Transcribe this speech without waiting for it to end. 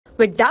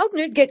With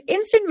Doubtnut, get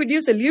instant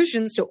video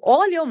solutions to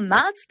all your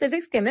maths,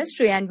 physics,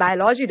 chemistry, and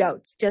biology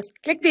doubts. Just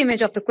click the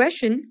image of the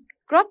question,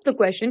 crop the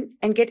question,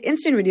 and get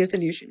instant video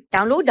solution.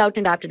 Download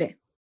Doubtnut app today.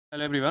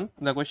 Hello everyone,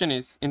 the question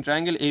is, in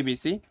triangle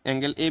ABC,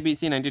 angle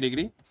ABC 90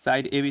 degree,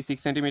 side AB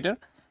 6 cm,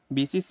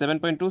 BC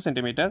 7.2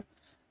 cm,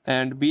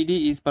 and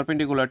BD is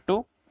perpendicular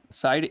to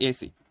side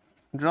AC.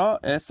 Draw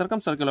a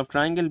circumcircle of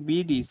triangle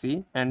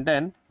BDC and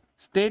then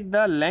state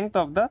the length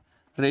of the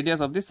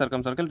radius of this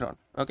circumcircle drawn.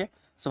 Okay,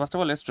 so first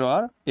of all, let's draw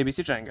our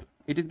ABC triangle.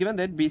 It is given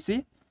that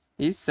BC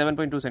is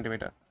 7.2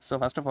 cm. So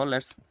first of all,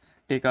 let's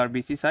take our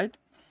BC side.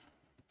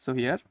 So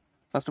here,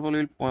 first of all,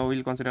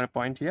 we'll consider a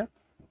point here.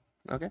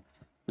 Okay,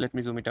 let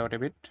me zoom it out a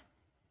bit.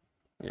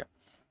 Yeah,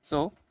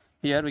 so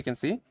here we can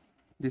see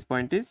this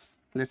point is,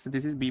 let's say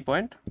this is B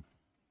point.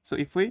 So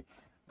if we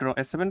draw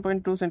a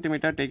 7.2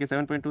 cm, take a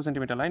 7.2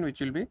 cm line,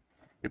 which will be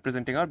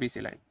representing our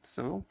BC line.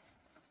 So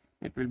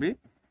it will be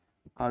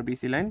our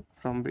BC line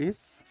from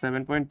this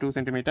 7.2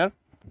 cm.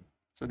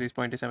 So this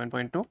point is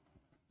 7.2.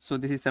 So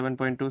this is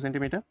 7.2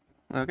 cm.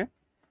 Okay,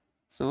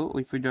 so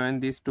if we join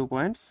these 2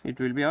 points, it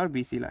will be our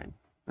BC line.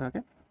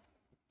 Okay,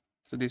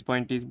 so this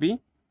point is B,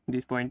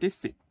 this point is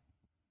C.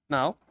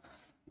 Now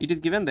it is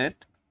given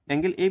that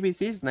angle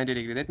ABC is 90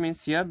 degree. That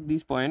means here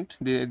this point,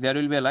 there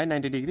will be a line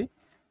 90 degree.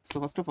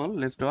 So first of all,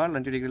 let's draw a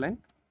 90 degree line.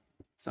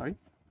 Sorry.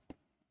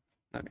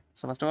 Okay,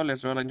 so first of all,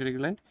 let's draw a 90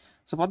 degree line.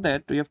 So for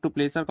that, we have to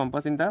place our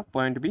compass in the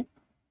point B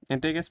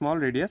and take a small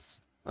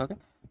radius. Okay,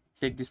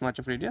 take this much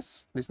of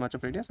radius,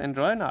 and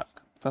draw an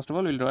arc. First of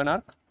all, we'll draw an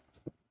arc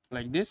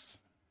like this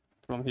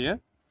from here,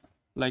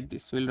 like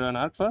this. We'll draw an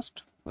arc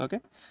first. Okay,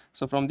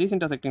 so from this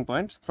intersecting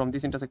point,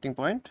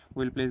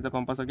 we'll place the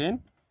compass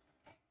again.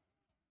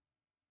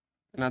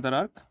 Another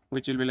arc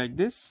which will be like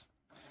this,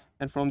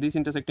 and from this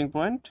intersecting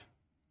point,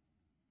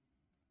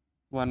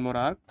 one more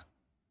arc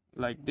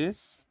like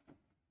this.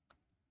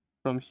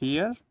 From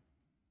here,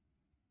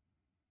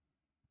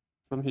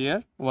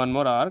 one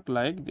more arc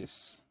like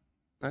this.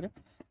 Okay,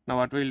 now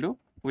what we'll do,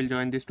 we'll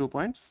join these 2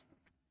 points.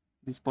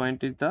 This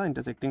point is the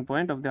intersecting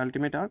point of the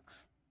ultimate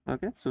arcs.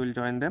 Okay, so we'll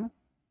join them.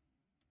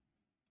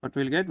 What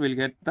we'll get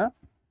the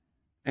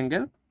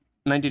angle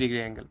 90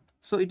 degree angle.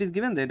 So it is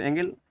given that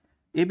angle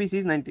ABC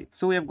is 90.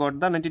 So we have got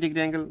the 90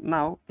 degree angle.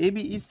 Now AB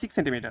is 6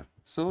 cm.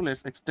 So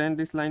let's extend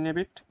this line a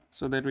bit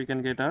so that we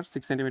can get our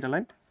 6 cm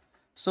line.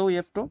 So we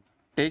have to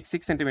take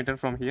 6 cm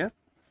from here.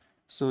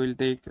 So we'll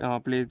take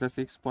place the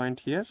 6 point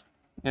here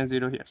and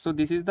 0 here. So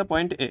this is the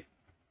point A.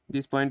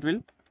 This point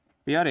will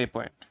be our A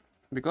point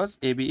because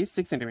AB is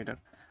 6 cm.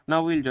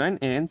 Now we'll join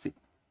A and C.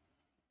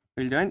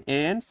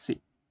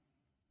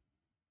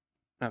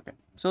 Okay,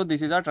 so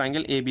this is our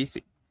triangle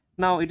ABC.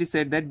 Now it is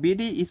said that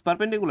BD is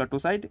perpendicular to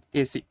side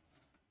AC.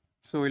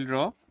 So we'll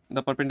draw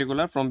the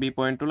perpendicular from B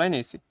point to line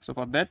AC. So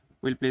for that,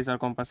 we'll place our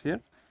compass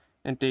here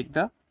and take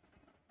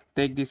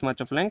this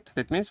much of length.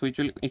 That means which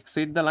will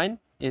exceed the line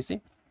AC.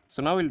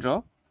 So now we'll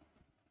draw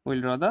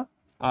the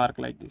arc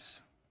like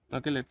this.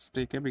 Okay, let's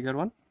take a bigger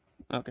one.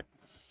 Okay,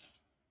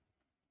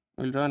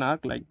 we'll draw an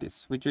arc like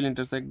this, which will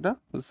intersect the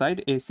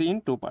side AC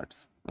in 2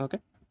 parts. Okay,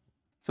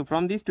 so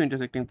from these 2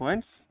 intersecting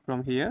points,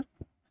 from here,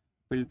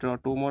 we'll draw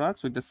 2 more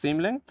arcs with the same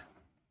length.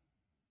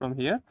 From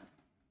here,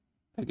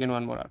 again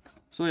 1 more arc.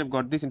 So we have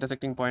got this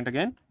intersecting point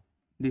again,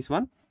 this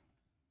one.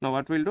 Now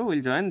what we'll do,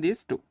 we'll join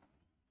these 2.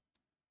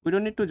 We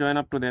don't need to join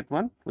up to that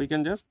one. We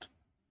can just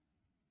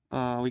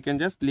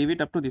leave it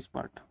up to this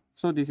part.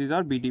 So this is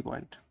our BD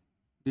point.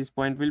 This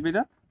point will be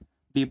the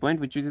D point,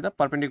 which is the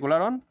perpendicular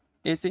on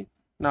AC.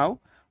 Now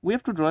we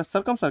have to draw a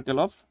circumcircle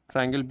of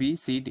triangle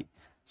BCD.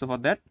 So for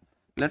that,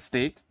 let's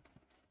take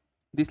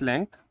this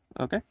length.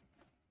 Okay,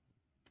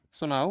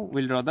 so now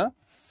we'll draw the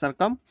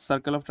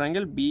circumcircle of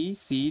triangle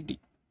BCD.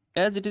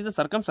 As it is a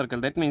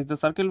circumcircle, that means the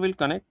circle will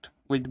connect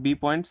with B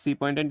point, C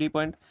point, and D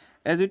point.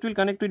 As it will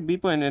connect with B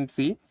point and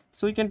C,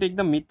 so we can take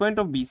the midpoint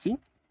of BC.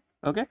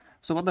 Okay,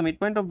 so for the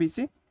midpoint of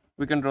BC,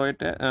 we can draw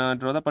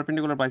the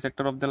perpendicular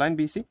bisector of the line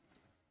BC.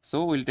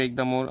 So we'll take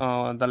the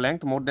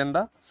length more than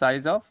the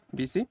size of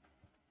BC.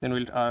 Then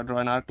we'll draw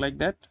an arc like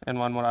that and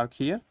 1 more arc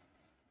here.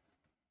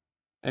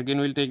 Again,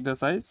 we'll take the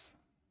size.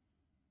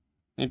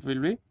 It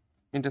will be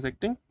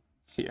intersecting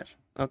here.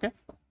 Okay.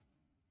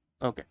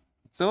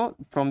 So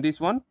from this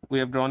one, we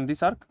have drawn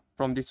this arc.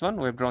 From this one,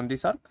 we have drawn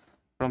this arc.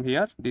 From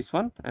here, this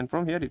one, and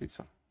from here, this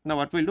one. Now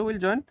what we'll do, we'll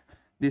join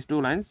these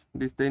 2 lines.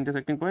 This is the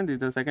intersecting point. This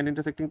is the second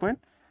intersecting point.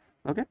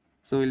 Okay.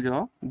 So we'll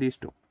draw these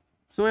 2.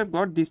 So we have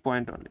got this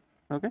point only.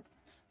 Okay.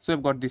 So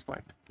we've got this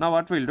point. Now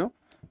what we'll do,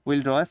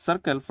 we'll draw a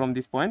circle from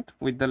this point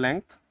with the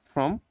length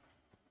from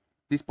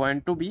this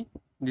point to B.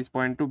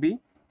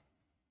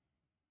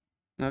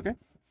 Okay.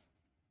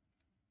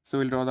 So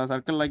we'll draw the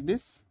circle like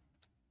this.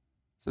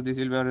 So this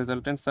will be a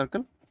resultant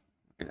circle.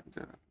 Okay,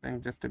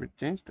 just a bit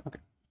changed. Okay,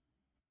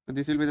 so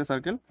this will be the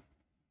circle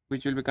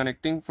which will be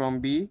connecting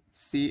from B,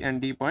 C, and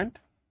D point.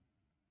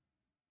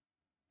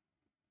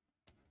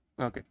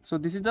 Okay, so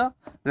this is the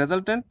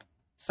resultant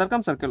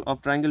circumcircle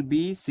of triangle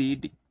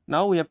BCD.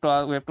 Now we have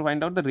to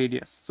find out the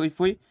radius. So if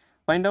we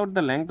find out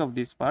the length of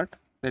this part,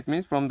 that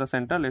means from the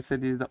center, let's say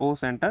this is the O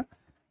center,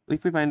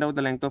 if we find out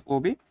the length of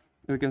OB,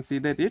 we can see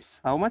that it's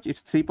how much?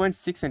 It's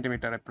 3.6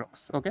 centimeter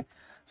approx. Okay,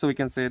 so we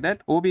can say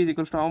that OB is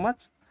equals to how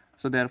much?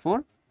 So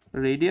therefore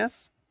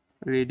radius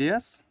will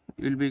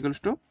be equals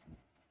to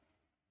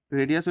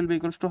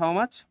how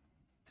much?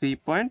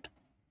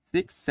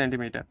 3.6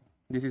 centimeter.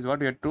 This is what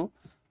we have to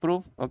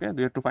prove. Okay,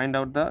 we have to find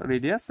out the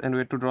radius and we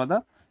have to draw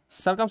the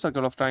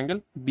circumcircle of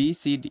triangle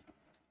BCD.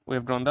 We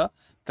have drawn the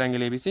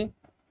triangle ABC.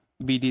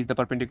 BD is the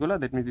perpendicular,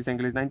 that means this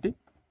angle is 90.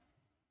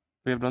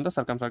 We have drawn the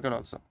circumcircle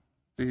also.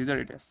 This is the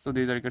radius. So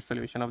this is the correct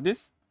solution of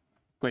this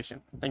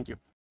question. Thank you.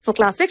 For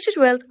class 6 to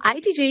 12,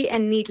 IIT JEE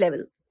and NEET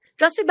level.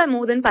 Trusted by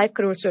more than 5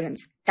 crore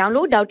students.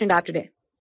 Download Doubtnut app today.